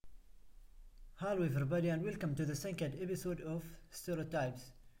Hello everybody and welcome to the second episode of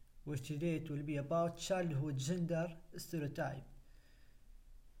Stereotypes, which today it will be about childhood gender stereotype.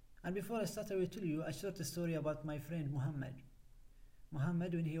 And before I start, I will tell you a short story about my friend Muhammad.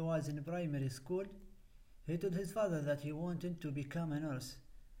 Muhammad, when he was in primary school, he told his father that he wanted to become a nurse,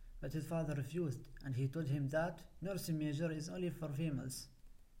 but his father refused and he told him that nursing major is only for females.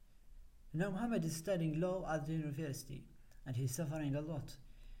 Now Muhammad is studying law at the university and he's suffering a lot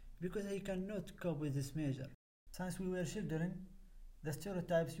because he cannot cope with this major. Since we were children, the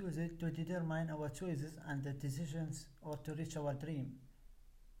stereotypes use it to determine our choices and the decisions or to reach our dream.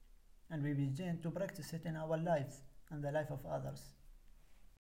 And we begin to practice it in our lives and the life of others.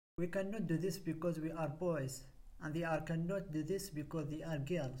 We cannot do this because we are boys, and they cannot do this because they are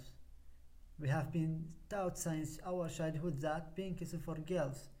girls. We have been taught since our childhood that pink is for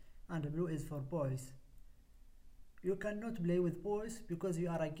girls and blue is for boys. You cannot play with boys because you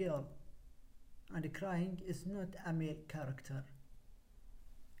are a girl, and crying is not a male character.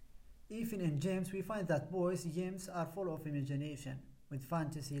 Even in games, we find that boys' games are full of imagination, with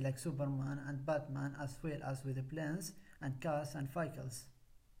fantasy like Superman and Batman, as well as with planes and cars and vehicles.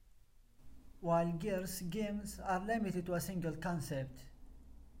 While girls' games are limited to a single concept,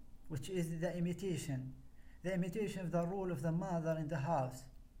 which is the imitation of the role of the mother in the house,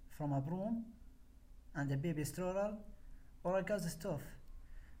 from a broom and a baby stroller or a gas stove.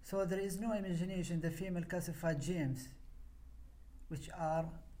 So there is no imagination in the female classified games, which are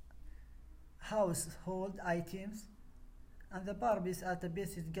household items, and the Barbies are the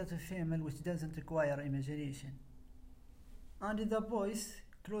basic get female which doesn't require imagination. And in the boys'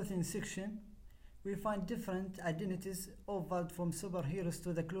 clothing section, we find different identities offered from superheroes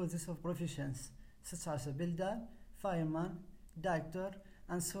to the clothes of professions, such as a builder, fireman, doctor,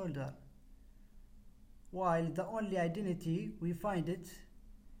 and soldier. While the only identity we find it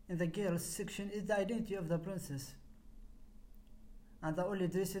in the girls section is the identity of the princess. And the only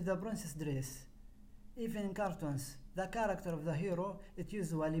dress is the princess dress. Even in cartoons, the character of the hero is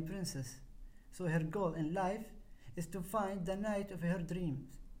usually princess. So her goal in life is to find the knight of her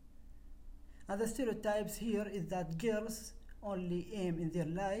dreams. And the stereotypes here is that girls only aim in their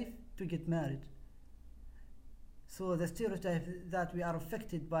life to get married. So the stereotype that we are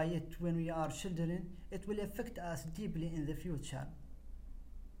affected by it when we are children, it will affect us deeply in the future.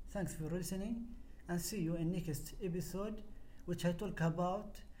 Thanks for listening and see you in next episode, which I talk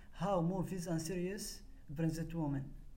about how movies and series present women.